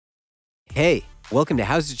Hey, welcome to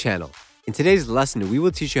HOWZA channel. In today's lesson, we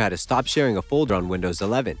will teach you how to stop sharing a folder on Windows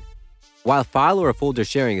 11. While file or folder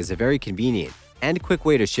sharing is a very convenient and quick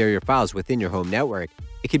way to share your files within your home network,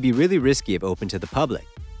 it can be really risky if open to the public.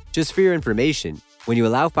 Just for your information, when you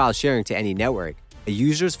allow file sharing to any network, a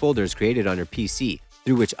user's folder is created on your PC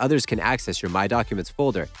through which others can access your My Documents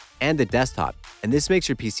folder and the desktop, and this makes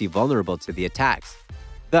your PC vulnerable to the attacks.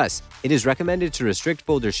 Thus, it is recommended to restrict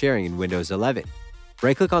folder sharing in Windows 11.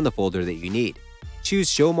 Right-click on the folder that you need. Choose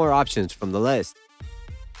Show More Options from the list.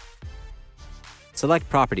 Select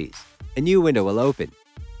Properties. A new window will open.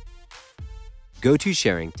 Go to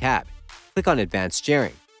Sharing tab. Click on Advanced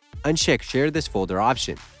Sharing. Uncheck Share this folder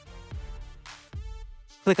option.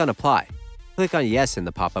 Click on Apply. Click on Yes in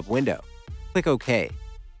the pop-up window. Click OK.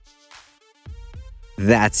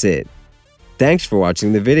 That's it. Thanks for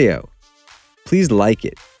watching the video. Please like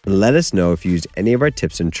it and let us know if you used any of our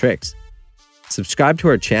tips and tricks. Subscribe to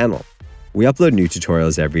our channel. We upload new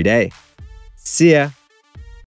tutorials every day. See ya!